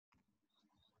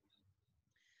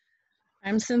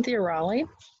I'm Cynthia Raleigh.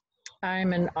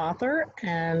 I'm an author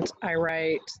and I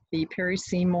write the Perry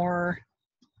Seymour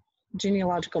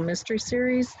Genealogical Mystery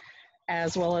Series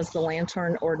as well as the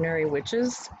Lanthorne Ordinary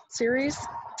Witches series,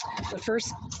 the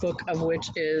first book of which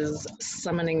is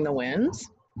Summoning the Winds.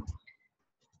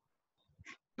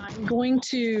 I'm going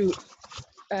to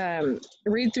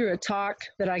read through a talk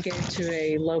that I gave to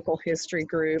a local history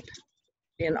group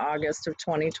in August of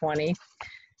 2020,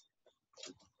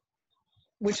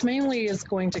 which mainly is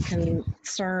going to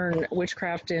concern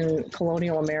witchcraft in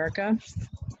colonial America.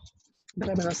 But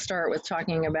I'm going to start with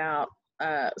talking about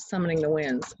Summoning the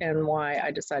Winds and why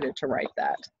I decided to write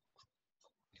that.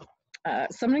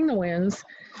 Summoning the Winds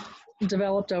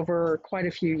developed over quite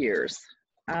a few years.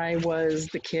 I was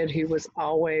the kid who was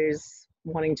always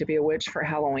wanting to be a witch for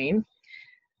Halloween,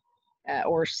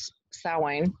 or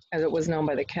Samhain, as it was known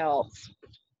by the Celts.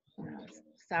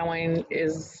 Samhain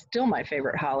is still my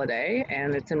favorite holiday,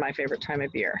 and it's in my favorite time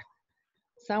of year.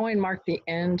 Samhain marked the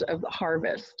end of the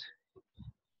harvest,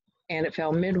 and it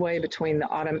fell midway between the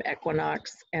autumn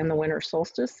equinox and the winter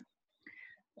solstice.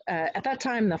 At that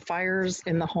time, the fires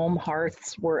in the home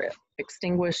hearths were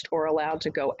extinguished or allowed to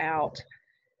go out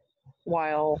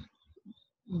while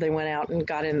they went out and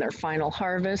got in their final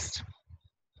harvest.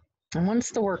 And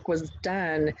once the work was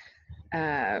done,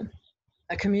 a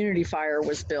community fire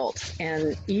was built,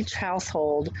 and each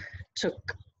household took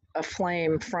a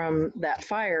flame from that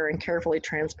fire and carefully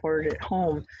transported it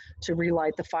home to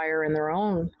relight the fire in their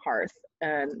own hearth,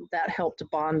 and that helped to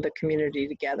bond the community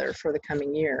together for the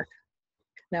coming year.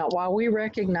 Now, while we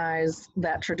recognize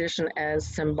that tradition as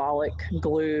symbolic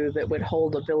glue that would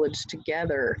hold a village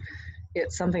together,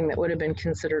 it's something that would have been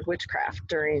considered witchcraft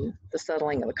during the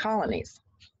settling of the colonies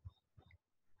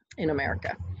in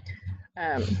America.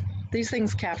 These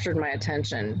things captured my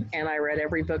attention, and I read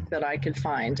every book that I could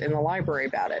find in the library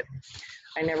about it.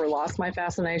 I never lost my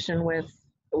fascination with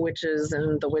witches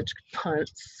and the witch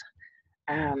hunts.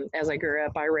 As I grew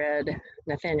up, I read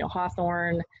Nathaniel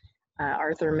Hawthorne,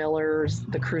 Arthur Miller's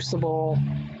The Crucible.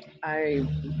 I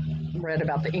read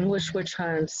about the English witch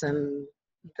hunts and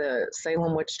the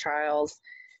Salem witch trials.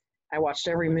 I watched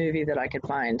every movie that I could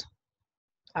find.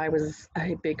 I was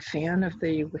a big fan of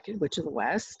the Wicked Witch of the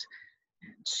West.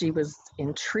 She was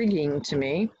intriguing to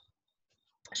me.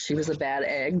 She was a bad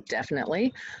egg,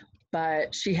 definitely,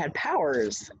 but she had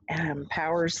powers,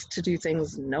 powers to do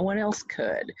things no one else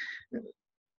could,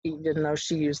 even though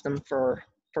she used them for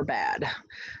bad.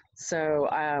 So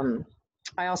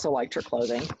I also liked her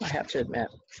clothing, I have to admit.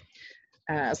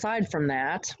 Aside from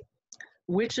that,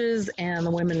 witches and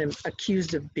the women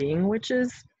accused of being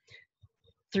witches,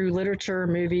 through literature,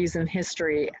 movies, and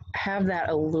history, have that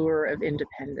allure of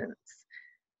independence.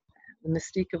 The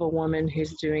mystique of a woman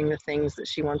who's doing the things that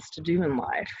she wants to do in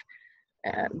life.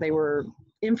 They were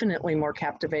infinitely more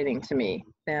captivating to me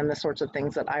than the sorts of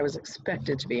things that I was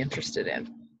expected to be interested in.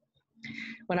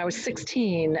 When I was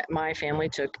 16, my family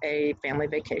took a family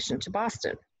vacation to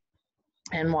Boston.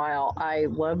 And while I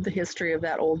loved the history of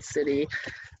that old city,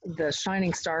 the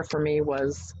shining star for me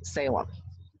was Salem.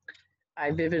 I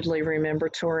vividly remember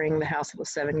touring the House of the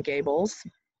Seven Gables,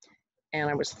 and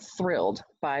I was thrilled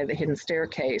by the hidden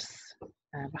staircase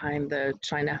behind the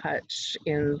china hutch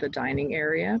in the dining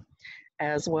area,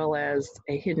 as well as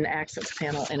a hidden access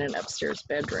panel in an upstairs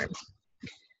bedroom.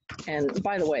 And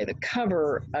by the way, the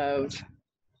cover of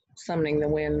Summoning the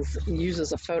Winds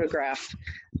uses a photograph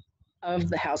of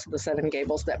the House of the Seven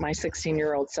Gables that my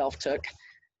 16-year-old self took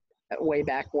way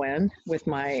back when with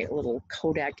my little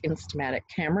Kodak Instamatic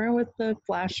camera with the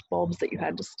flash bulbs that you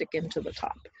had to stick into the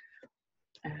top.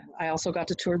 I also got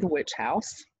to tour the witch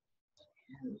house.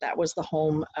 And that was the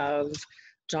home of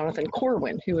Jonathan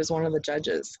Corwin, who was one of the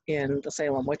judges in the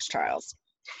Salem witch trials.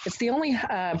 It's the only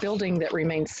building that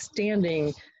remains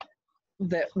standing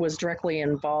that was directly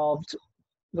involved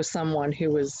with someone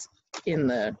who was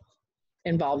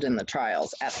involved in the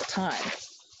trials at the time.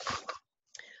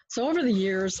 So over the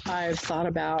years, I've thought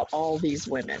about all these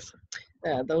women,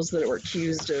 those that were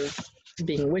accused of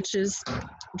being witches,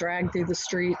 dragged through the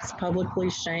streets, publicly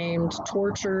shamed,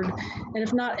 tortured, and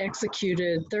if not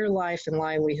executed, their life and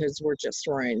livelihoods were just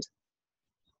ruined.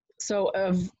 So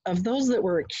of those that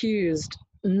were accused,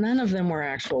 none of them were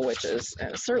actual witches,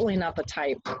 certainly not the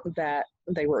type that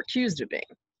they were accused of being.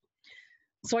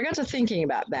 So I got to thinking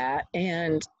about that,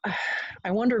 and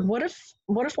I wondered, what if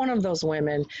one of those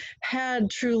women had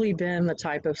truly been the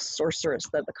type of sorceress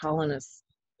that the colonists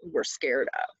were scared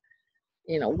of?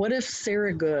 You know, what if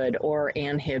Sarah Good or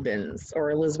Ann Hibbins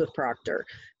or Elizabeth Proctor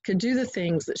could do the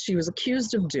things that she was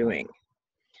accused of doing?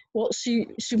 Well, she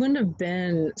wouldn't have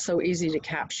been so easy to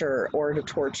capture or to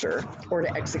torture or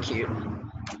to execute.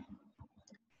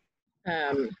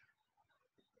 Um,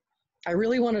 I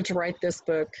really wanted to write this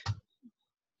book,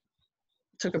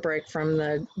 took a break from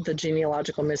the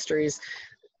genealogical mysteries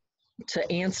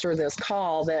to answer this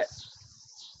call that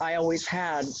I always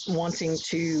had, wanting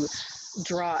to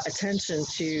draw attention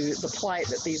to the plight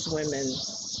that these women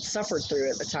suffered through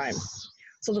at the time.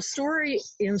 So the story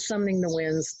in Summoning the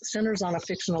Winds centers on a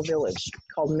fictional village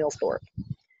called Millthorpe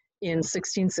in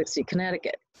 1660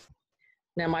 Connecticut.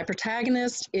 Now, my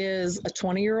protagonist is a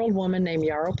 20-year-old woman named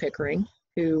Yarrow Pickering,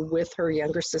 who, with her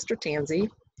younger sister Tansy,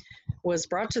 was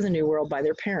brought to the New World by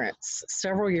their parents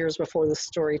several years before the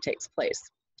story takes place.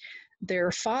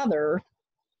 Their father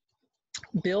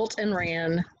built and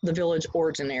ran the village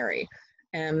ordinary,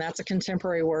 and that's a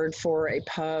contemporary word for a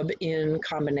pub in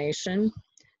combination.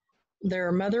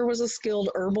 Their mother was a skilled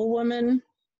herbal woman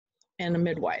and a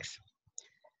midwife.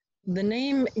 The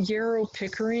name Yarrow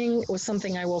Pickering was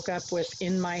something I woke up with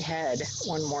in my head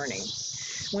one morning.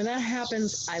 When that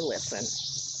happens, I listen.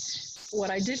 What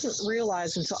I didn't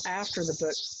realize until after the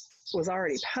book was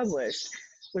already published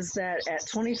was that at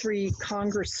 23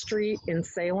 Congress Street in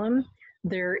Salem,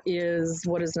 there is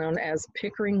what is known as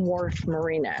Pickering Wharf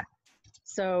Marina.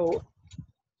 So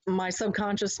my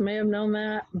subconscious may have known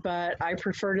that, but I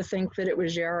prefer to think that it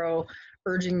was Yarrow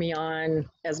urging me on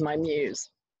as my muse.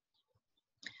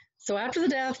 So after the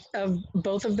death of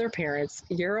both of their parents,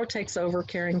 Yarrow takes over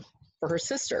caring for her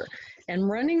sister and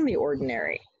running the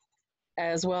ordinary,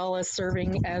 as well as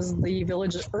serving as the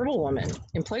village herbal woman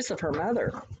in place of her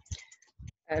mother.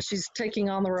 She's taking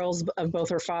on the roles of both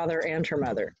her father and her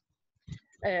mother.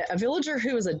 A villager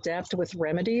who is adept with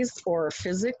remedies or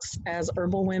physics, as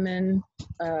herbal women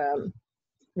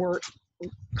were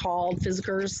called,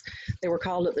 physicers, they were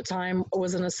called at the time,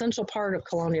 was an essential part of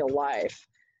colonial life.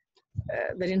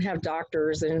 They didn't have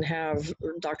doctors, they didn't have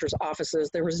doctors' offices,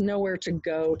 there was nowhere to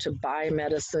go to buy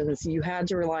medicines. You had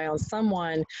to rely on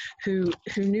someone who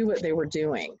knew what they were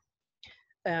doing.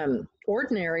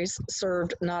 Ordinaries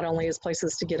served not only as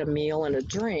places to get a meal and a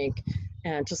drink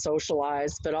and to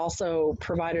socialize, but also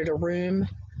provided a room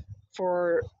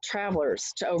for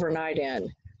travelers to overnight in.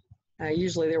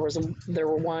 Usually there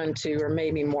were 1, 2, or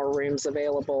maybe more rooms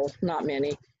available, not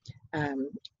many.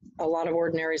 A lot of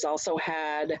ordinaries also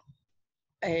had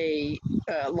a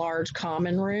large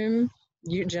common room,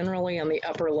 generally on the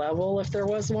upper level if there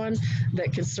was one,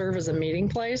 that could serve as a meeting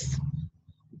place,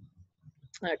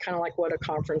 kind of like what a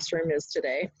conference room is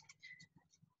today.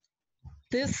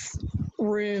 This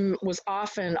room was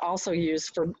often also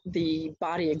used for the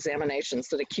body examinations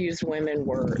that accused women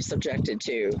were subjected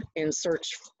to in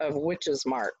search of witches'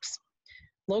 marks.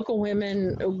 Local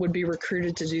women would be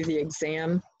recruited to do the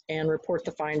exam and report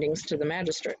the findings to the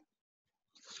magistrate.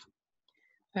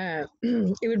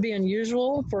 It would be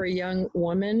unusual for a young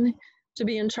woman to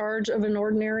be in charge of an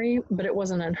ordinary, but it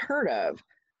wasn't unheard of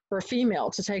for a female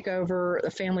to take over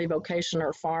a family vocation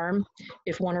or farm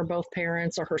if one or both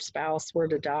parents or her spouse were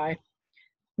to die.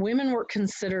 Women were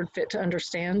considered fit to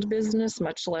understand business,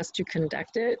 much less to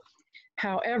conduct it.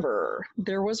 However,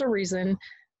 there was a reason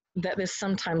that this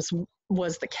sometimes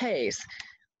was the case.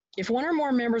 If one or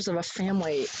more members of a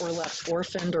family were left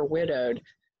orphaned or widowed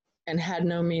and had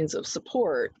no means of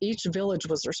support, each village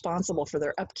was responsible for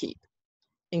their upkeep,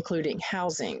 including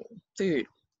housing, food,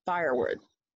 firewood,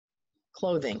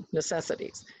 clothing,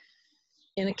 necessities.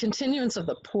 In a continuance of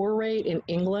the poor rate in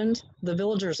England, the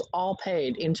villagers all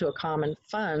paid into a common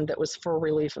fund that was for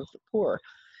relief of the poor.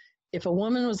 If a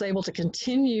woman was able to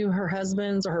continue her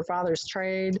husband's or her father's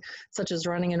trade, such as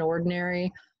running an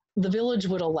ordinary, the village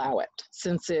would allow it,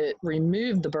 since it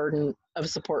removed the burden of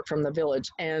support from the village.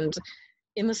 And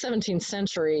in the 17th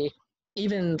century,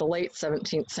 even the late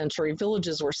 17th century,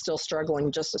 villages were still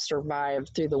struggling just to survive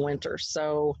through the winter.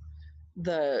 So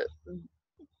the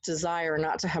desire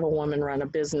not to have a woman run a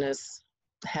business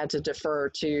had to defer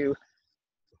to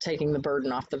taking the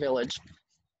burden off the village.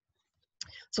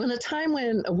 So in a time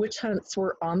when witch hunts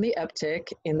were on the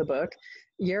uptick in the book,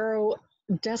 Yarrow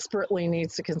desperately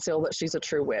needs to conceal that she's a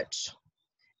true witch.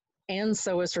 And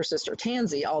so is her sister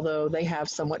Tansy, although they have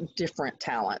somewhat different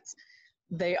talents.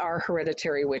 They are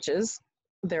hereditary witches.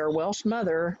 Their Welsh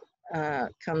mother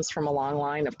comes from a long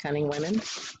line of cunning women.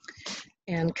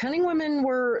 And cunning women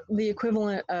were the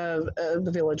equivalent of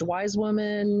the village wise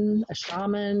woman, a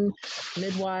shaman,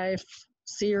 midwife,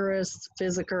 seeress,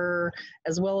 physicker,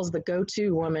 as well as the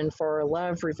go-to woman for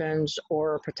love, revenge,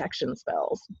 or protection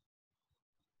spells.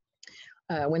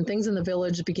 When things in the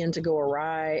village begin to go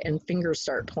awry and fingers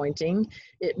start pointing,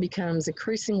 it becomes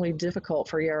increasingly difficult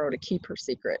for Yarrow to keep her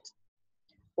secret.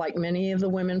 Like many of the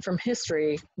women from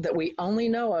history that we only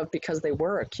know of because they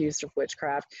were accused of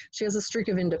witchcraft, she has a streak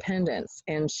of independence,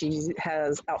 and she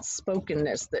has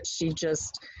outspokenness that she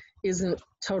just isn't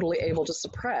totally able to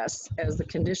suppress as the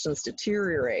conditions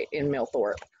deteriorate in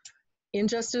Millthorpe.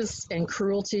 Injustice and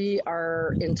cruelty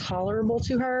are intolerable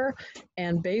to her,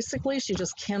 and basically she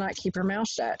just cannot keep her mouth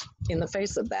shut in the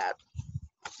face of that.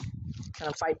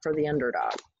 Kind of fight for the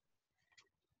underdog.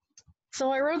 So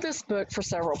I wrote this book for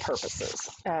several purposes.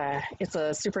 It's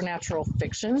a supernatural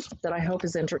fiction that I hope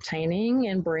is entertaining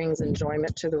and brings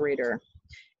enjoyment to the reader.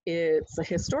 It's a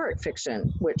historic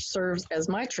fiction, which serves as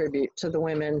my tribute to the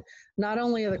women, not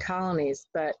only of the colonies,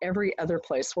 but every other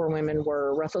place where women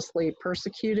were ruthlessly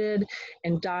persecuted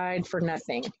and died for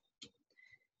nothing.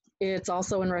 It's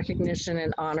also in recognition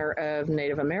and honor of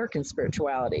Native American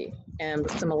spirituality and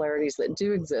the similarities that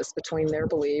do exist between their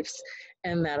beliefs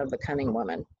and that of the cunning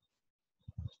woman.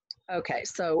 Okay,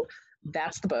 so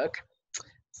that's the book.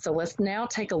 So let's now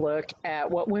take a look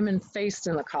at what women faced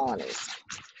in the colonies.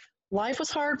 Life was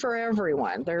hard for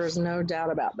everyone. There is no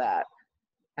doubt about that.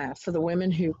 For the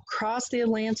women who crossed the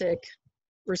Atlantic,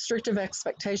 restrictive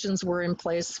expectations were in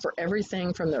place for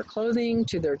everything from their clothing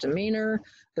to their demeanor,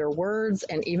 their words,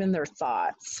 and even their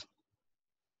thoughts.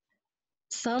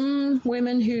 Some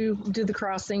women who did the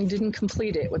crossing didn't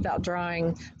complete it without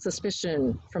drawing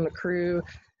suspicion from the crew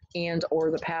and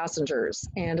or the passengers.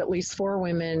 And at least 4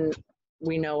 women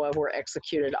we know of were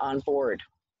executed on board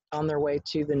on their way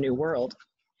to the New World.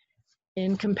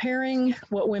 In comparing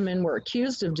what women were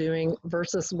accused of doing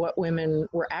versus what women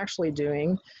were actually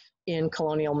doing in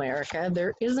colonial America,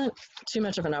 there isn't too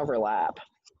much of an overlap.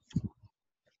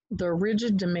 The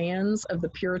rigid demands of the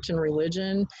Puritan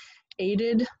religion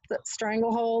aided the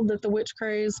stranglehold that the witch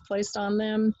craze placed on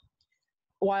them.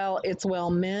 While it's well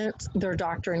meant, their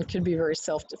doctrine could be very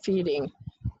self-defeating.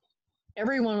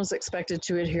 Everyone was expected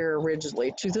to adhere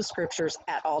rigidly to the scriptures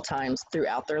at all times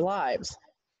throughout their lives.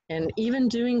 And even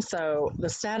doing so, the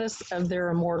status of their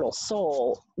immortal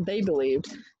soul, they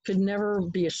believed, could never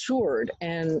be assured,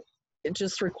 and it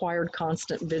just required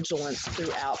constant vigilance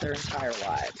throughout their entire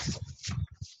lives.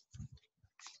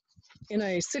 In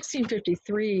a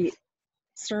 1653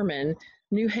 sermon,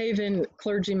 New Haven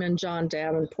clergyman John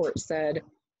Davenport said,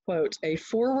 quote, "A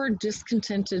forward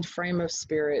discontented frame of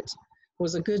spirit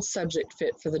was a good subject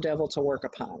fit for the devil to work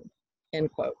upon," end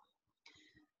quote.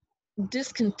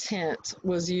 Discontent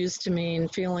was used to mean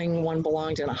feeling one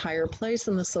belonged in a higher place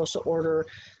in the social order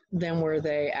than where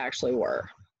they actually were.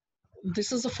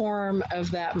 This is a form of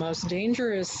that most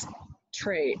dangerous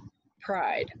trait,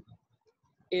 pride.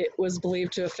 It was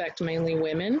believed to affect mainly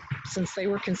women, since they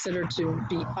were considered to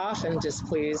be often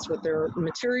displeased with their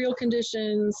material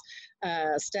conditions,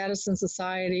 status in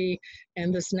society,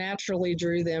 and this naturally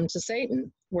drew them to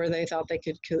Satan, where they thought they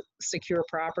could secure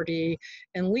property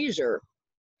and leisure.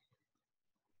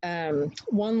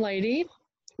 One lady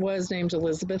was named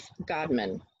Elizabeth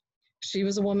Godman. She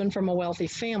was a woman from a wealthy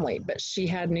family, but she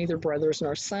had neither brothers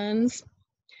nor sons,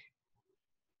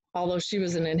 although she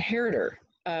was an inheritor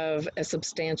of a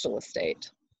substantial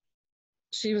estate.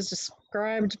 She was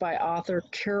described by author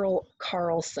Carol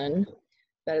Carlson,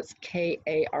 that is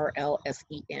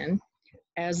Karlsen,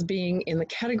 as being in the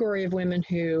category of women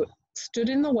who stood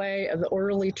in the way of the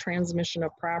orderly transmission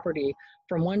of property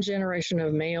from one generation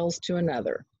of males to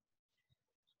another.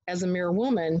 As a mere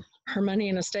woman, her money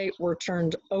and estate were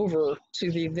turned over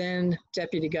to the then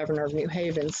Deputy Governor of New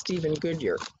Haven, Stephen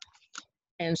Goodyear,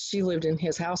 and she lived in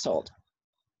his household,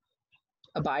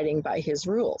 abiding by his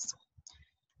rules.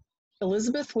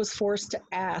 Elizabeth was forced to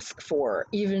ask for,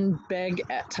 even beg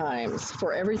at times,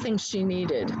 for everything she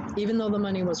needed, even though the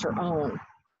money was her own.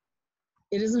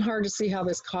 It isn't hard to see how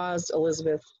this caused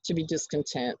Elizabeth to be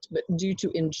discontent, but due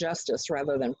to injustice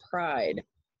rather than pride.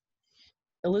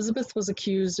 Elizabeth was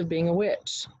accused of being a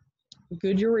witch.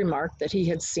 Goodyear remarked that he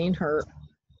had seen her,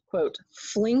 quote,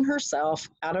 "fling herself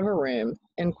out of a room,"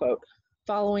 end quote,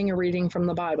 following a reading from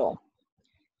the Bible.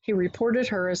 He reported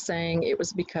her as saying it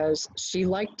was because she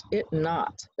liked it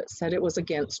not, but said it was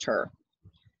against her.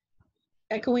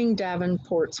 Echoing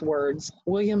Davenport's words,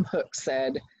 William Hooke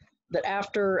said that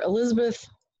after Elizabeth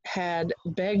had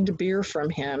begged beer from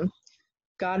him,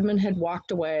 Godman had walked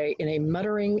away in a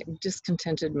muttering,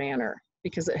 discontented manner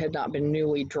because it had not been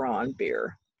newly drawn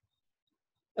beer.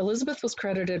 Elizabeth was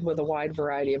credited with a wide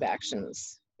variety of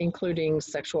actions, including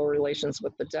sexual relations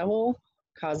with the devil,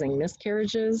 causing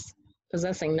miscarriages,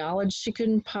 possessing knowledge she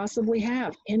couldn't possibly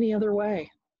have any other way.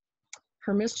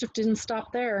 Her mischief didn't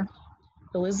stop there.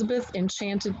 Elizabeth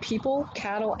enchanted people,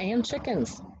 cattle, and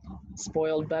chickens,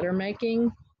 spoiled butter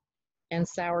making, and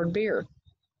soured beer.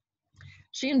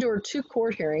 She endured 2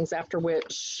 court hearings, after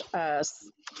which,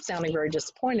 sounding very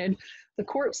disappointed, the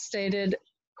court stated,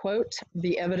 quote,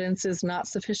 "The evidence is not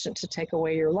sufficient to take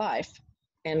away your life,"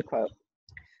 end quote.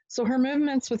 So her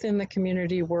movements within the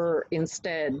community were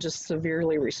instead just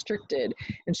severely restricted,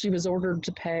 and she was ordered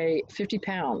to pay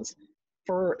 £50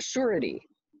 for surety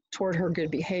toward her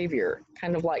good behavior,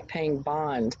 kind of like paying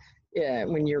bond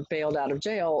when you're bailed out of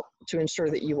jail to ensure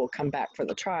that you will come back for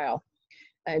the trial.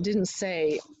 I didn't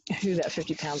say who that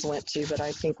 £50 went to, but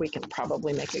I think we can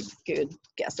probably make a good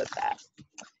guess at that.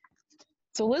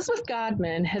 So Elizabeth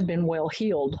Godman had been well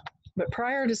heeled, but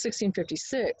prior to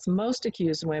 1656, most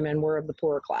accused women were of the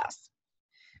poorer class,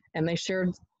 and they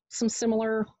shared some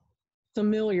similar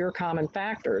familiar common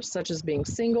factors, such as being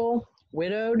single,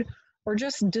 widowed, or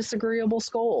just disagreeable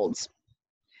scolds.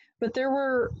 But there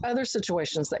were other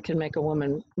situations that could make a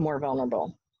woman more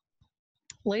vulnerable.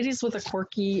 Ladies with a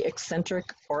quirky, eccentric,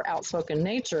 or outspoken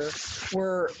nature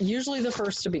were usually the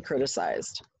first to be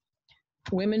criticized.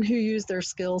 Women who used their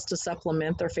skills to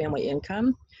supplement their family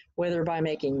income, whether by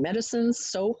making medicines,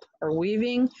 soap, or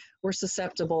weaving, were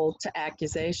susceptible to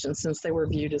accusation since they were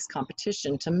viewed as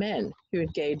competition to men who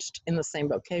engaged in the same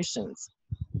vocations.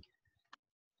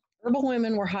 Herbal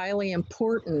women were highly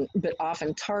important, but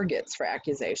often targets for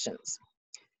accusations.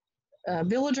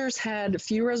 Villagers had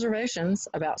few reservations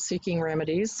about seeking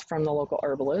remedies from the local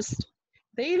herbalist.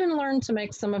 They even learned to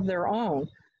make some of their own,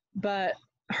 but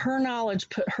her knowledge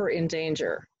put her in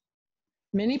danger.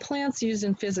 Many plants used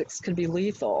in physics could be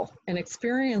lethal, and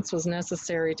experience was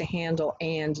necessary to handle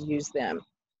and use them.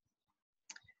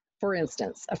 For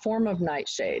instance, a form of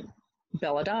nightshade,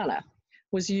 belladonna,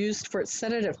 was used for its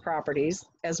sedative properties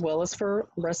as well as for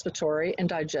respiratory and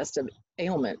digestive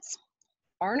ailments.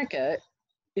 Arnica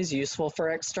is useful for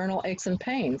external aches and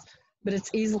pains, but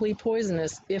it's easily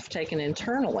poisonous if taken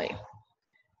internally.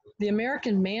 The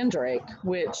American mandrake,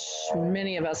 which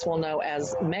many of us will know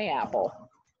as mayapple,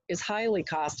 is highly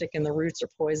caustic and the roots are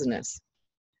poisonous.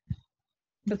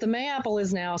 But the mayapple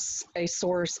is now a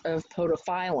source of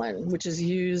podophyllin, which is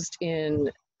used in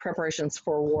preparations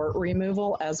for wart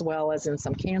removal as well as in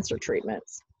some cancer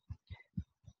treatments.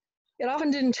 It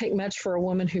often didn't take much for a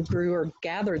woman who grew or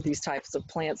gathered these types of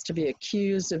plants to be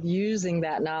accused of using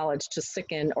that knowledge to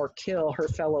sicken or kill her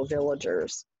fellow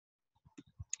villagers.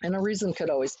 And a reason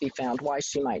could always be found why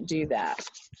she might do that.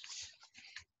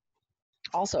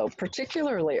 Also,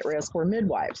 particularly at risk were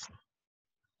midwives.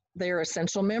 They are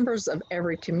essential members of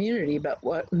every community, but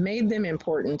what made them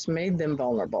important made them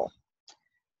vulnerable.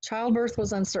 Childbirth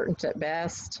was uncertain at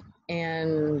best,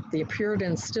 and the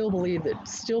Puritans still believed that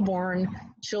stillborn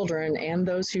children and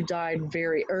those who died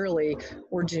very early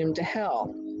were doomed to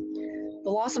hell. The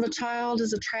loss of a child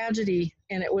is a tragedy,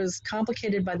 and it was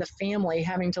complicated by the family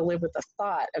having to live with the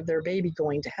thought of their baby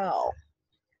going to hell.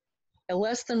 A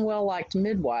less than well-liked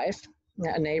midwife,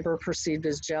 a neighbor perceived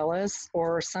as jealous,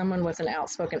 or someone with an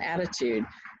outspoken attitude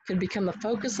could become the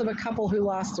focus of a couple who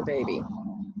lost a baby,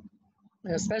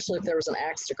 and especially if there was an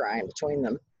axe to grind between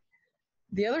them.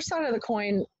 The other side of the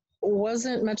coin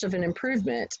wasn't much of an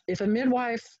improvement. If a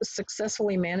midwife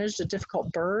successfully managed a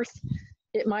difficult birth,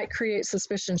 it might create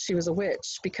suspicion she was a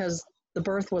witch because the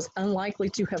birth was unlikely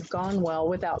to have gone well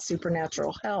without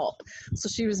supernatural help. So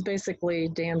she was basically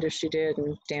damned if she did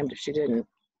and damned if she didn't.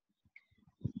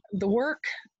 The work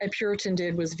a Puritan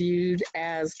did was viewed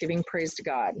as giving praise to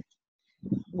God,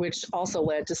 which also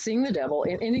led to seeing the devil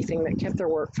in anything that kept their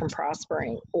work from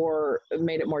prospering or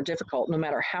made it more difficult, no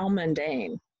matter how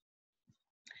mundane.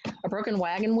 A broken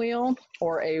wagon wheel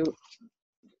or a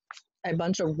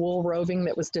bunch of wool roving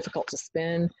that was difficult to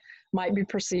spin might be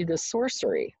perceived as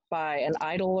sorcery by an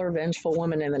idle or vengeful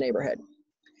woman in the neighborhood.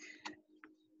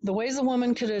 The ways a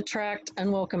woman could attract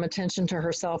unwelcome attention to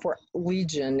herself were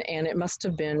legion, and it must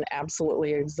have been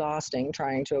absolutely exhausting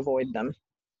trying to avoid them.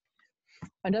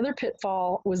 Another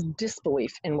pitfall was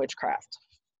disbelief in witchcraft,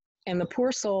 and the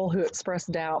poor soul who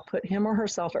expressed doubt put him or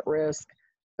herself at risk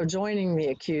of joining the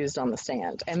accused on the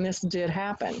stand, and this did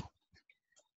happen.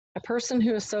 A person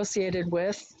who associated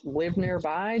with, lived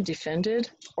nearby, defended,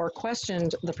 or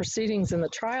questioned the proceedings in the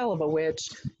trial of a witch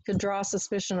could draw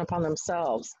suspicion upon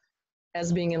themselves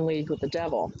as being in league with the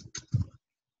devil.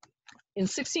 In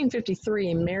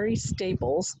 1653, Mary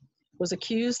Staples was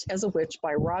accused as a witch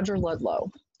by Roger Ludlow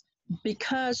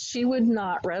because she would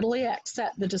not readily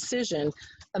accept the decision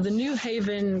of the New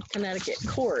Haven, Connecticut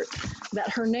court that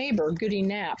her neighbor, Goody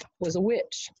Knapp, was a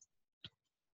witch.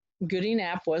 Goody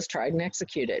Knapp was tried and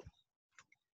executed.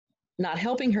 Not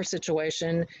helping her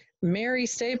situation, Mary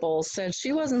Staples said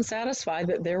she wasn't satisfied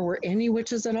that there were any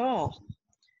witches at all.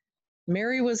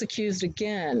 Mary was accused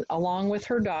again, along with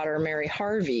her daughter, Mary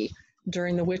Harvey,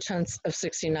 during the witch hunts of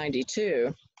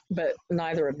 1692, but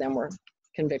neither of them were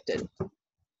convicted.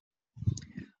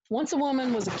 Once a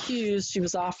woman was accused, she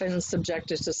was often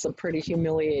subjected to some pretty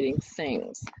humiliating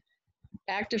things.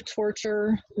 Active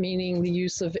torture, meaning the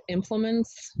use of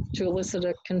implements to elicit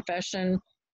a confession,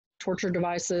 torture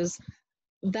devices,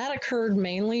 that occurred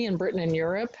mainly in Britain and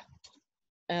Europe.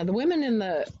 The women in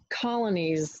the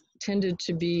colonies tended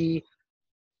to be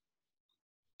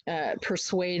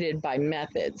persuaded by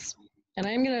methods. And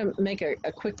I'm going to make a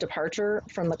quick departure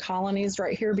from the colonies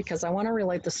right here because I want to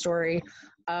relate the story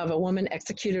of a woman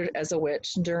executed as a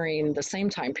witch during the same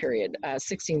time period,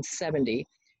 1670,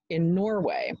 in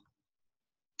Norway.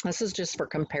 This is just for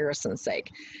comparison's sake.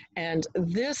 And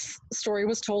this story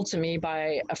was told to me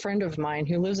by a friend of mine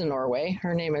who lives in Norway.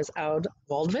 Her name is Aud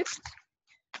Voldvik.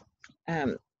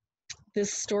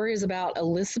 This story is about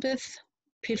Elizabeth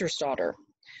Petersdottir.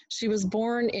 She was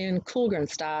born in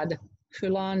Kulgernstad,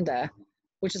 Hulanda,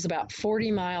 which is about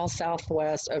 40 miles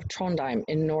southwest of Trondheim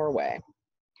in Norway.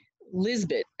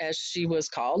 Lisbeth, as she was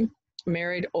called,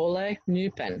 married Ole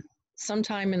Nupen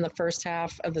sometime in the first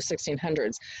half of the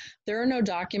 1600s. There are no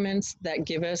documents that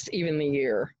give us even the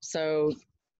year, so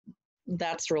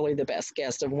that's really the best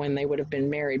guess of when they would have been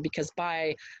married, because by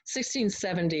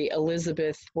 1670,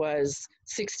 Elizabeth was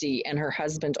 60 and her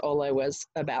husband Ole was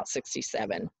about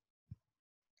 67.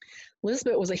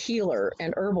 Lisbeth was a healer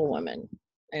and herbal woman,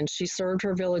 and she served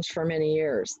her village for many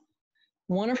years.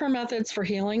 One of her methods for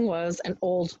healing was an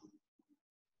old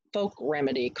folk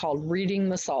remedy called reading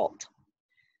the salt.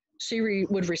 She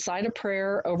would recite a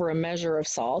prayer over a measure of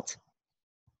salt,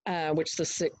 which the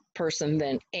sick person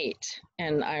then ate.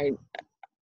 And I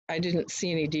didn't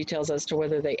see any details as to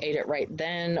whether they ate it right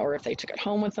then or if they took it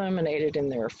home with them and ate it in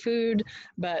their food,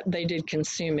 but they did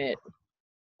consume it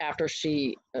after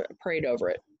she prayed over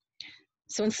it.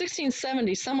 So in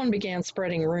 1670, someone began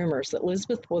spreading rumors that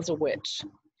Lisbeth was a witch.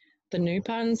 The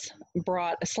Nupans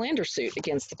brought a slander suit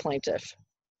against the plaintiff.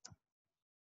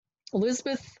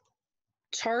 Lisbeth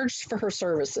charged for her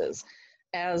services,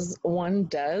 as one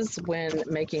does when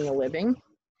making a living.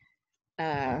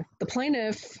 The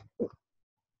plaintiff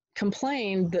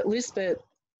complained that Lisbeth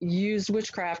used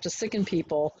witchcraft to sicken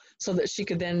people so that she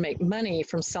could then make money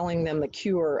from selling them the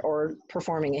cure or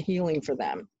performing a healing for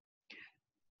them.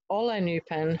 Ole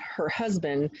Nupen, her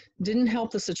husband, didn't help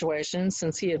the situation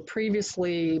since he had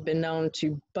previously been known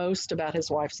to boast about his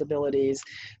wife's abilities,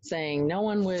 saying no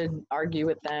one would argue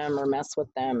with them or mess with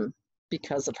them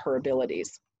because of her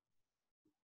abilities.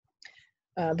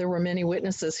 There were many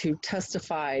witnesses who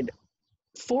testified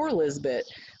for Lisbeth.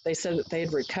 They said that they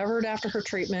had recovered after her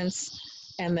treatments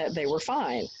and that they were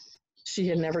fine. She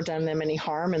had never done them any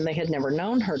harm and they had never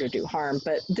known her to do harm,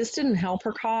 but this didn't help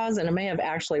her cause and it may have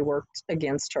actually worked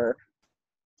against her.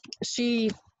 She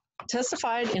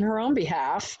testified in her own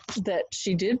behalf that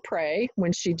she did pray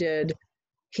when she did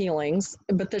healings,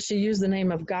 but that she used the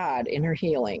name of God in her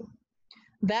healing.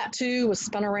 That too was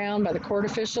spun around by the court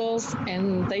officials,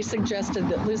 and they suggested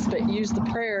that Lisbeth used the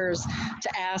prayers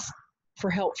to ask for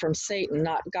help from Satan,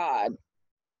 not God.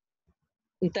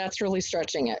 That's really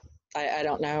stretching it. I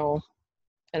don't know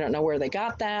where they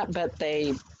got that, but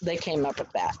they came up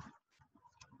with that.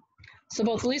 So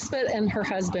both Lisbeth and her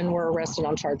husband were arrested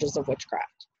on charges of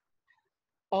witchcraft.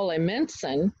 Ole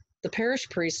Mensen, the parish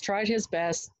priest, tried his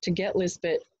best to get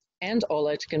Lisbeth and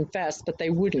Ole to confess, but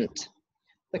they wouldn't.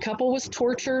 The couple was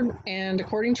tortured, and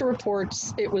according to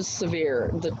reports, it was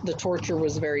severe. The torture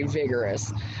was very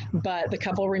vigorous, but the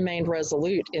couple remained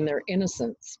resolute in their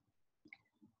innocence.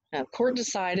 Now, the court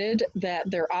decided that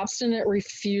their obstinate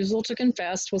refusal to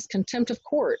confess was contempt of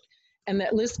court, and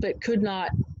that Lisbeth could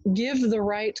not give the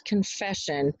right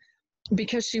confession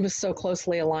because she was so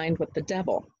closely aligned with the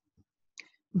devil.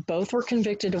 Both were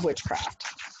convicted of witchcraft.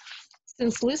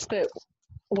 Since Lisbeth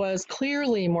was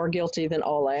clearly more guilty than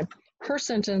Ole, her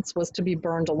sentence was to be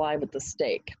burned alive at the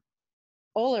stake.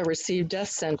 Ole received death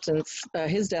sentence.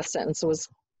 His death sentence was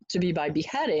to be by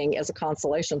beheading as a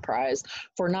consolation prize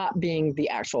for not being the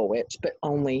actual witch, but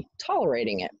only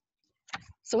tolerating it.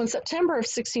 So in September of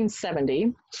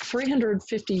 1670,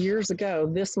 350 years ago,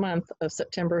 this month of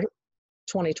September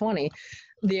 2020,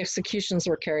 the executions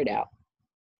were carried out.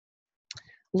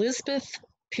 Lisbeth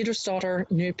Petersdottir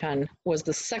Nupen was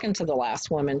the second to the last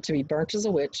woman to be burnt as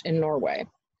a witch in Norway.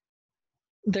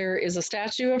 There is a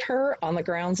statue of her on the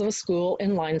grounds of a school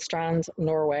in Lindstrand,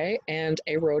 Norway, and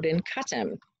a road in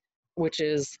Kattem, which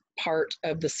is part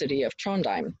of the city of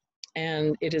Trondheim,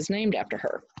 and it is named after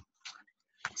her.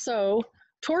 So,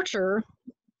 torture,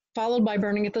 followed by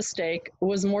burning at the stake,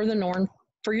 was more the norm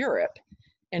for Europe.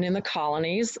 And in the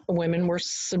colonies, women were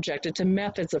subjected to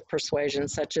methods of persuasion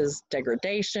such as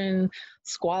degradation,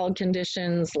 squalid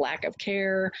conditions, lack of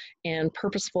care, and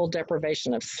purposeful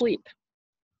deprivation of sleep.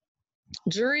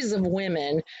 Juries of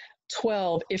women,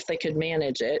 12 if they could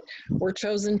manage it, were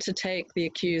chosen to take the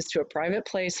accused to a private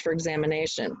place for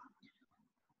examination.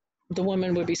 The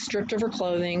woman would be stripped of her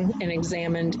clothing and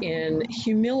examined in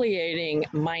humiliating,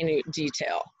 minute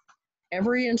detail.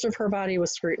 Every inch of her body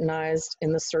was scrutinized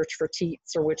in the search for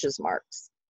teats or witches' marks.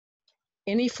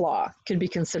 Any flaw could be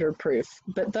considered proof,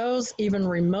 but those even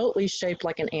remotely shaped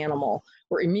like an animal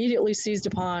were immediately seized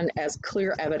upon as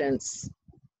clear evidence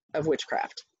of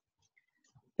witchcraft.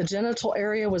 The genital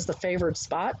area was the favored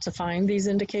spot to find these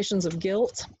indications of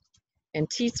guilt, and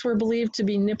teats were believed to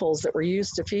be nipples that were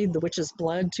used to feed the witch's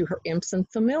blood to her imps and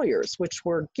familiars, which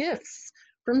were gifts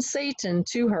from Satan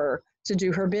to her to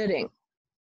do her bidding.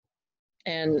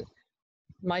 And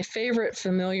my favorite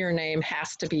familiar name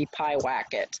has to be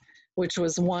Pyewacket, which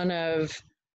was one of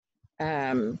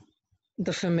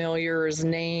the familiars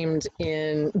named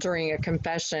during a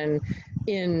confession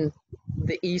in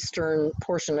the eastern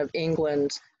portion of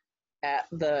England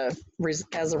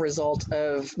as a result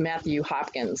of Matthew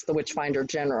Hopkins, the Witchfinder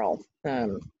General,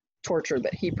 torture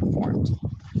that he performed.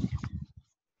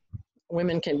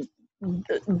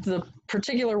 The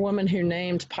particular woman who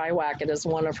named Pyewacket as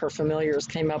one of her familiars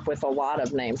came up with a lot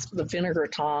of names. The Vinegar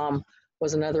Tom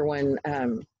was another one.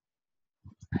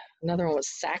 Another one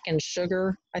was Sack and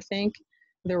Sugar, I think.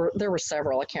 There were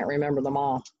several. I can't remember them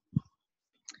all.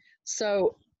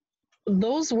 So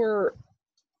those were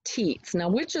teats. Now,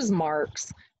 witches'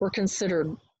 marks were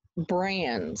considered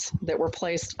brands that were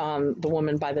placed on the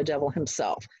woman by the devil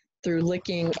himself through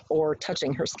licking or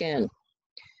touching her skin.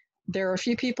 There are a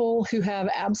few people who have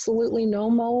absolutely no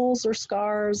moles or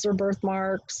scars or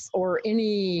birthmarks or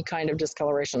any kind of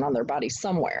discoloration on their body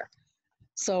somewhere.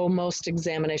 So most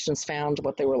examinations found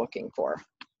what they were looking for.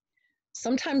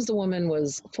 Sometimes the woman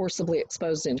was forcibly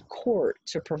exposed in court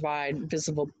to provide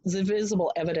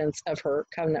visible evidence of her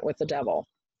covenant with the devil.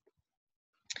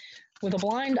 With a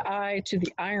blind eye to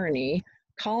the irony,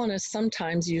 colonists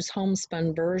sometimes use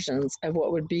homespun versions of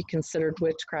what would be considered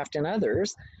witchcraft in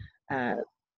others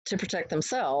to protect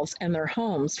themselves and their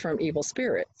homes from evil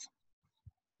spirits.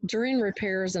 During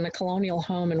repairs in a colonial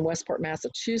home in Westport,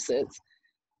 Massachusetts,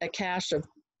 a cache of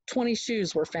 20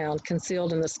 shoes were found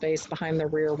concealed in the space behind the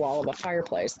rear wall of a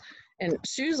fireplace. And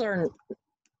shoes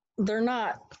they're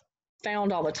not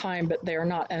found all the time, but they're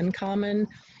not uncommon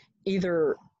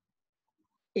either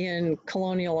in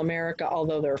colonial America,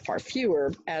 although there are far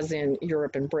fewer, as in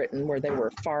Europe and Britain, where they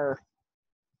were far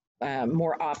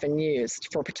more often used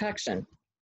for protection.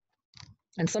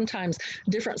 And sometimes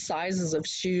different sizes of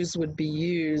shoes would be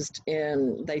used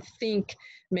they think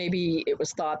maybe it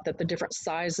was thought that the different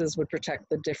sizes would protect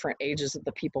the different ages of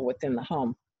the people within the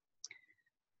home.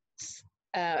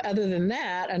 Other than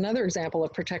that, another example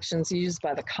of protections used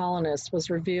by the colonists was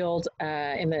revealed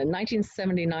in the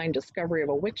 1979 discovery of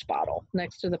a witch bottle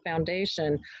next to the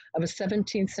foundation of a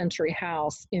 17th century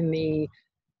house in the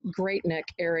Great Neck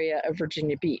area of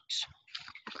Virginia Beach.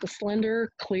 The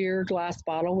slender, clear glass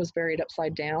bottle was buried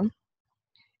upside down.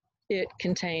 It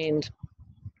contained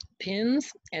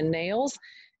pins and nails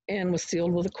and was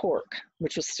sealed with a cork,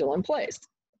 which was still in place.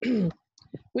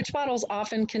 Witch bottles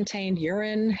often contained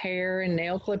urine, hair, and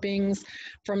nail clippings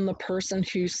from the person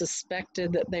who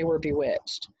suspected that they were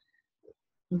bewitched.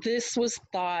 This was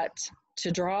thought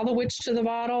to draw the witch to the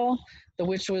bottle. The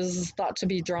witch was thought to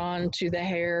be drawn to the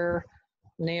hair,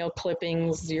 nail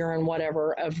clippings, urine,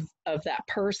 whatever, of that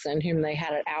person whom they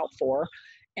had it out for.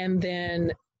 And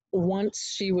then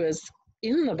once she was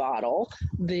in the bottle,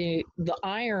 the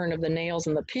iron of the nails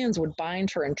and the pins would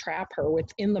bind her and trap her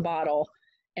within the bottle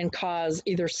and cause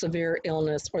either severe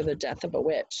illness or the death of a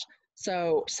witch.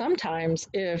 So sometimes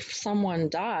if someone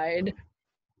died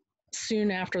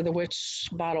soon after the witch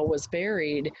bottle was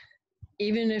buried,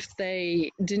 even if they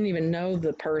didn't even know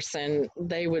the person,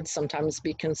 they would sometimes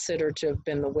be considered to have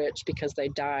been the witch because they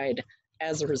died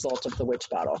as a result of the witch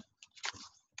bottle.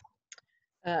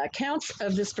 Accounts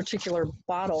of this particular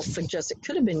bottle suggest it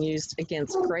could have been used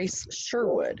against Grace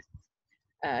Sherwood,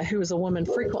 who was a woman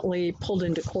frequently pulled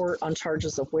into court on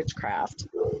charges of witchcraft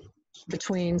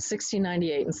between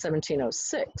 1698 and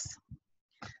 1706.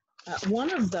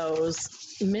 One of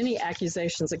those many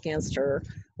accusations against her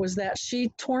was that she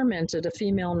tormented a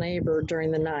female neighbor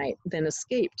during the night, then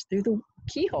escaped through the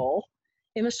keyhole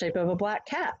in the shape of a black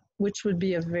cat, which would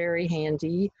be a very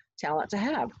handy talent to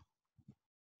have.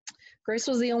 Grace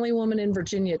was the only woman in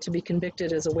Virginia to be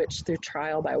convicted as a witch through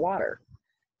trial by water.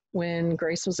 When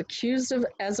Grace was accused of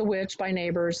as a witch by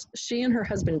neighbors, she and her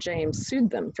husband James sued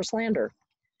them for slander.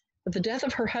 But the death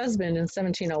of her husband in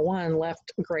 1701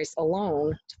 left Grace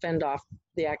alone to fend off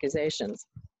the accusations.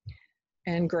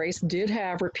 And Grace did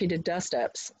have repeated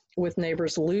dust-ups with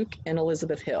neighbors Luke and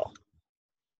Elizabeth Hill.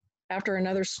 After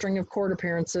another string of court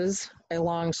appearances, a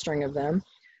long string of them,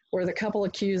 where the couple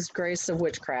accused Grace of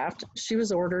witchcraft, she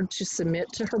was ordered to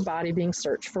submit to her body being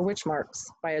searched for witch marks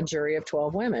by a jury of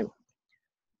 12 women.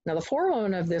 Now, the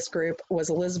forewoman of this group was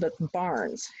Elizabeth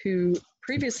Barnes, who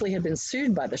previously had been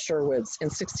sued by the Sherwoods in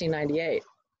 1698.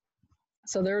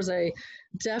 So there's a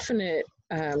definite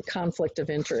conflict of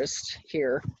interest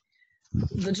here.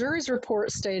 The jury's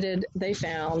report stated they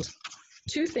found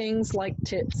 2 things like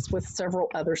tits with several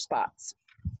other spots.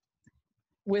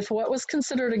 With what was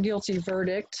considered a guilty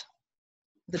verdict,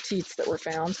 the teats that were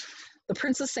found, the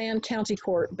Princess Anne County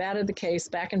Court batted the case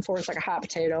back and forth like a hot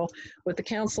potato with the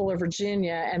Council of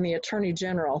Virginia and the Attorney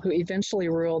General, who eventually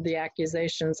ruled the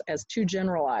accusations as too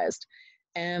generalized,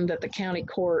 and that the county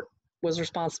court was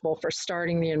responsible for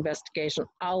starting the investigation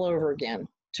all over again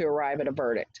to arrive at a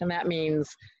verdict. And that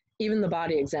means even the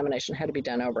body examination had to be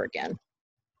done over again.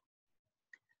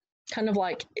 Kind of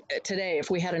like today,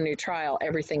 if we had a new trial,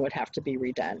 everything would have to be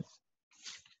redone.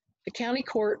 The county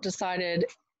court decided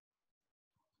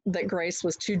that Grace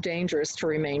was too dangerous to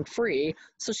remain free,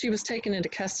 so she was taken into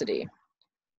custody.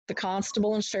 The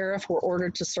constable and sheriff were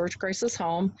ordered to search Grace's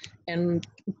home and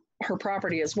her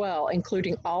property as well,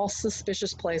 including all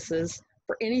suspicious places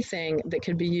for anything that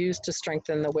could be used to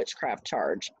strengthen the witchcraft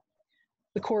charge.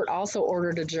 The court also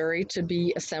ordered a jury to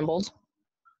be assembled,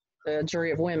 a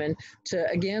jury of women, to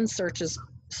again search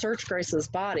Grace's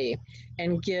body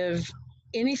and give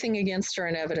anything against her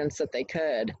in evidence that they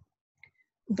could.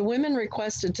 The women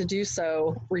requested to do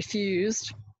so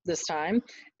refused this time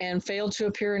and failed to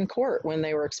appear in court when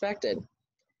they were expected.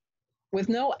 With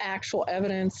no actual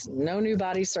evidence, no new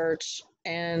body search,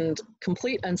 and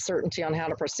complete uncertainty on how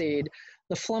to proceed,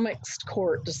 the flummoxed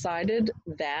court decided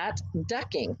that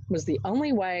ducking was the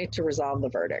only way to resolve the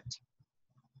verdict.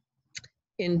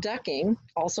 In ducking,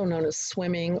 also known as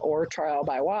swimming or trial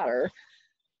by water,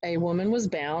 a woman was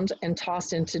bound and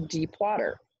tossed into deep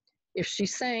water. If she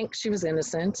sank, she was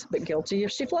innocent, but guilty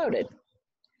if she floated.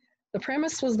 The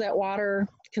premise was that water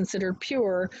considered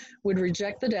pure would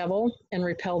reject the devil and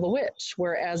repel the witch,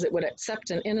 whereas it would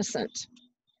accept an innocent.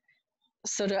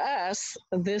 So to us,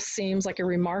 this seems like a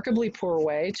remarkably poor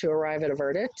way to arrive at a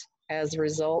verdict. As a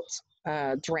result,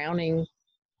 drowning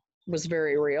was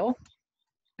very real.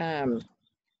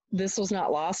 This was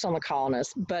not lost on the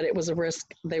colonists, but it was a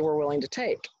risk they were willing to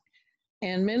take.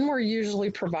 And men were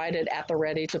usually provided at the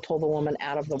ready to pull the woman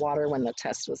out of the water when the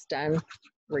test was done,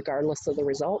 regardless of the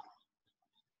result.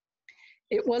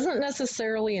 It wasn't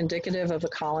necessarily indicative of the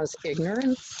colonists'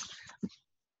 ignorance,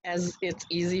 as it's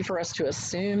easy for us to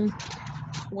assume.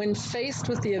 When faced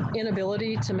with the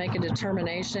inability to make a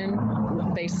determination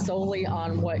based solely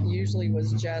on what usually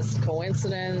was just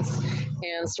coincidence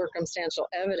and circumstantial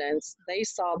evidence, they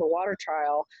saw the water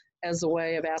trial as a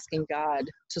way of asking God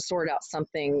to sort out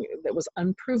something that was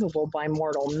unprovable by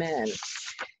mortal men.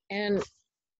 And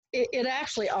it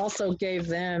actually also gave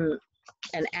them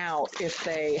an out if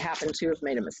they happened to have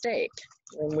made a mistake,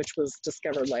 which was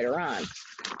discovered later on.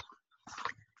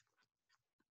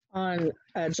 On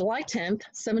July 10th,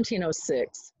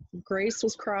 1706, Grace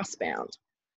was crossbound,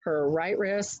 her right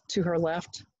wrist to her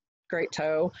left great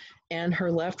toe and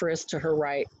her left wrist to her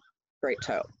right great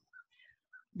toe.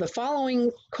 The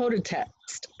following quoted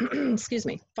text,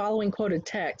 following quoted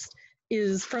text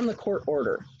is from the court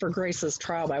order for Grace's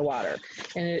trial by water,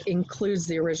 and it includes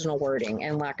the original wording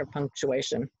and lack of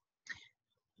punctuation.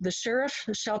 The sheriff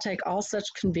shall take all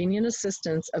such convenient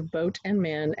assistance of boat and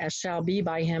men as shall be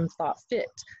by him thought fit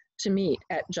to meet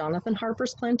at Jonathan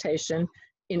Harper's plantation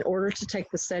in order to take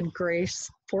the said Grace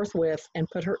forthwith and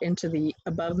put her into the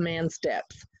above man's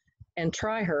depth and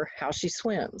try her how she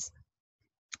swims,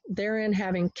 therein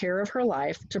having care of her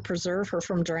life to preserve her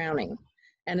from drowning.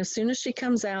 And as soon as she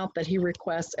comes out, that he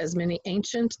requests as many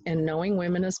ancient and knowing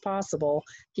women as possible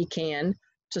he can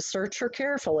to search her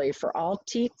carefully for all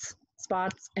teats,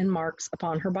 spots, and marks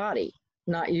upon her body,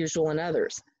 not usual in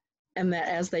others, and that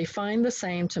as they find the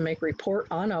same to make report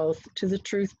on oath to the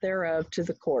truth thereof to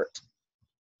the court.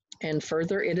 And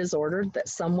further, it is ordered that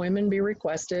some women be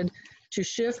requested to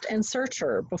shift and search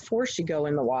her before she go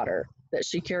in the water, that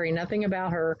she carry nothing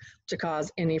about her to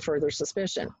cause any further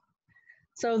suspicion.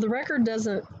 So the record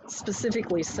doesn't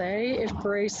specifically say if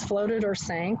Grace floated or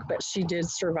sank, but she did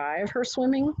survive her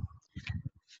swimming.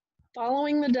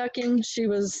 Following the ducking, she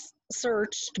was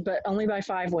searched, but only by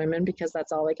 5 women because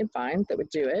that's all they could find that would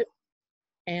do it.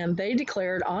 and they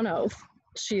declared on oath,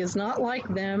 "She is not like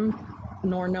them,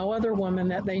 nor no other woman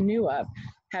that they knew of,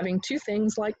 having two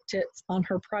things like tits on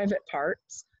her private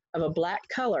parts of a black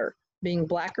color, being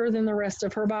blacker than the rest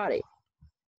of her body."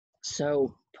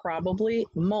 So probably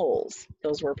moles.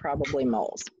 Those were probably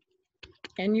moles.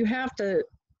 And you have to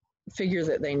figure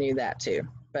that they knew that too,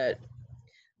 but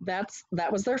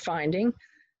that was their finding.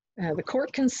 The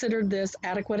court considered this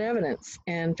adequate evidence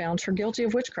and found her guilty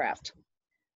of witchcraft.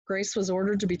 Grace was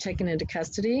ordered to be taken into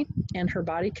custody and her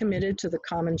body committed to the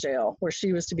common jail, where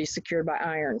she was to be secured by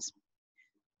irons.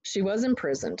 She was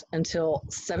imprisoned until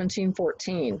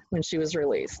 1714, when she was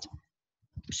released.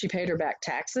 She paid her back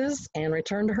taxes and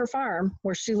returned to her farm,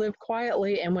 where she lived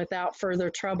quietly and without further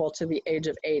trouble to the age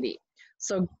of 80.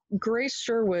 So Grace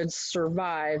Sherwood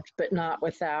survived, but not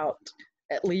without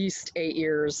at least 8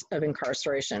 years of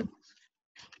incarceration.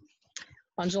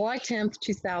 On July 10th,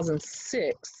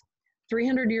 2006,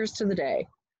 300 years to the day,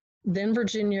 then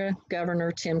Virginia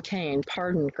Governor Tim Kaine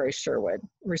pardoned Grace Sherwood,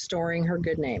 restoring her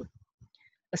good name.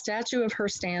 A statue of her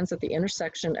stands at the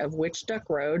intersection of Witch Duck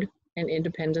Road and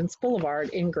Independence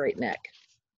Boulevard in Great Neck.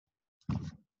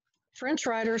 French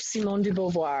writer Simone de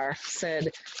Beauvoir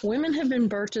said, "Women have been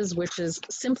burnt as witches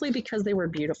simply because they were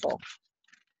beautiful."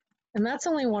 And that's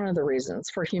only one of the reasons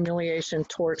for humiliation,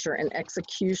 torture, and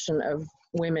execution of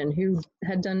women who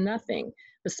had done nothing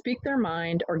but speak their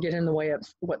mind or get in the way of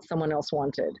what someone else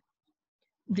wanted.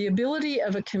 The ability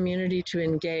of a community to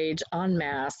engage en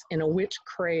masse in a witch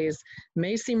craze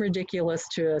may seem ridiculous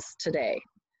to us today,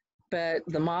 but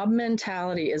the mob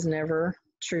mentality is never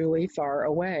truly far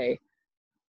away.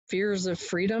 Fears of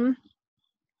freedom,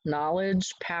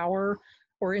 knowledge, power,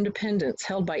 or independence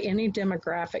held by any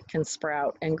demographic can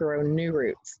sprout and grow new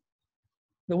roots.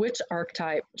 The witch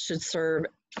archetype should serve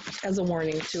as a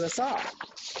warning to us all.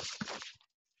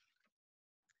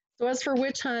 So as for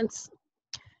witch hunts,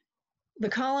 the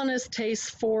colonists'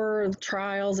 taste for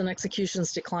trials and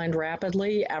executions declined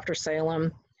rapidly after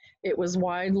Salem. It was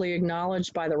widely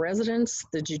acknowledged by the residents,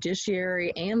 the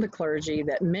judiciary, and the clergy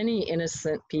that many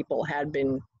innocent people had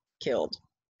been killed.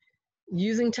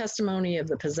 Using testimony of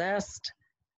the possessed,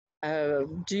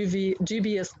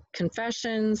 dubious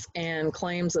confessions, and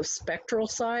claims of spectral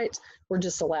sight were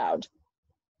disallowed.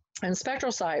 And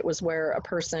spectral sight was where a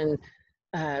person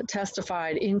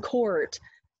testified in court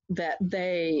that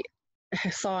they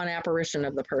saw an apparition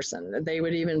of the person. They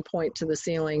would even point to the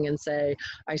ceiling and say,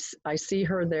 I see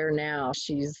her there now.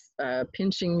 She's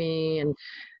pinching me. And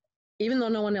even though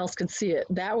no one else could see it,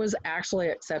 that was actually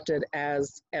accepted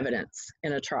as evidence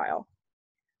in a trial.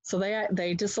 So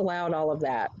they disallowed all of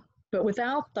that. But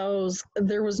without those,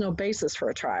 there was no basis for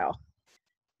a trial.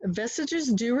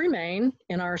 Vestiges do remain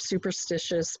in our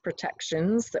superstitious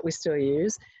protections that we still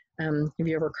use. Have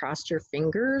you ever crossed your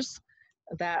fingers?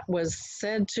 That was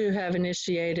said to have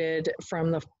initiated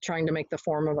from trying to make the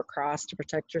form of a cross to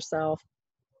protect yourself.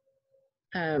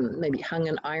 Maybe hung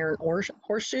an iron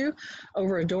horseshoe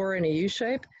over a door in a U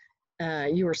shape.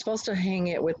 You were supposed to hang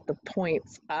it with the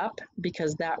points up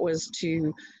because that was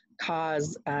to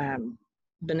cause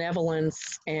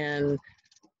benevolence and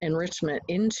enrichment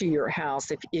into your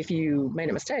house. If you made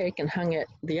a mistake and hung it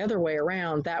the other way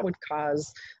around, that would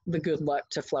cause the good luck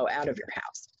to flow out of your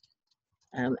house.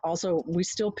 Also, we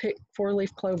still pick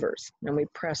 4-leaf clovers and we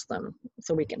press them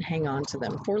so we can hang on to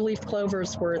them. 4-leaf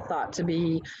clovers were thought to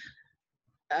be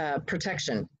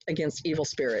protection against evil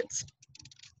spirits.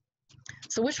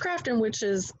 So witchcraft and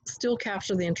witches still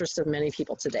capture the interest of many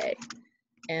people today.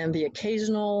 And the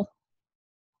occasional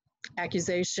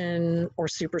accusation or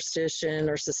superstition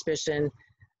or suspicion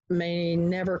may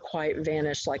never quite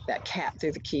vanish like that cat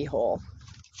through the keyhole.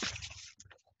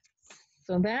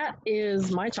 So that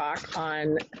is my talk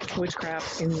on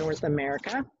witchcraft in North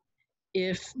America.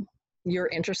 If you're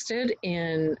interested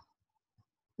in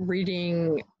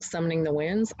reading Summoning the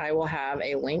Winds, I will have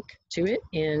a link to it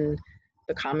in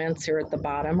the comments here at the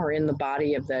bottom or in the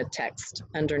body of the text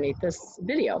underneath this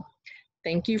video.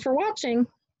 Thank you for watching.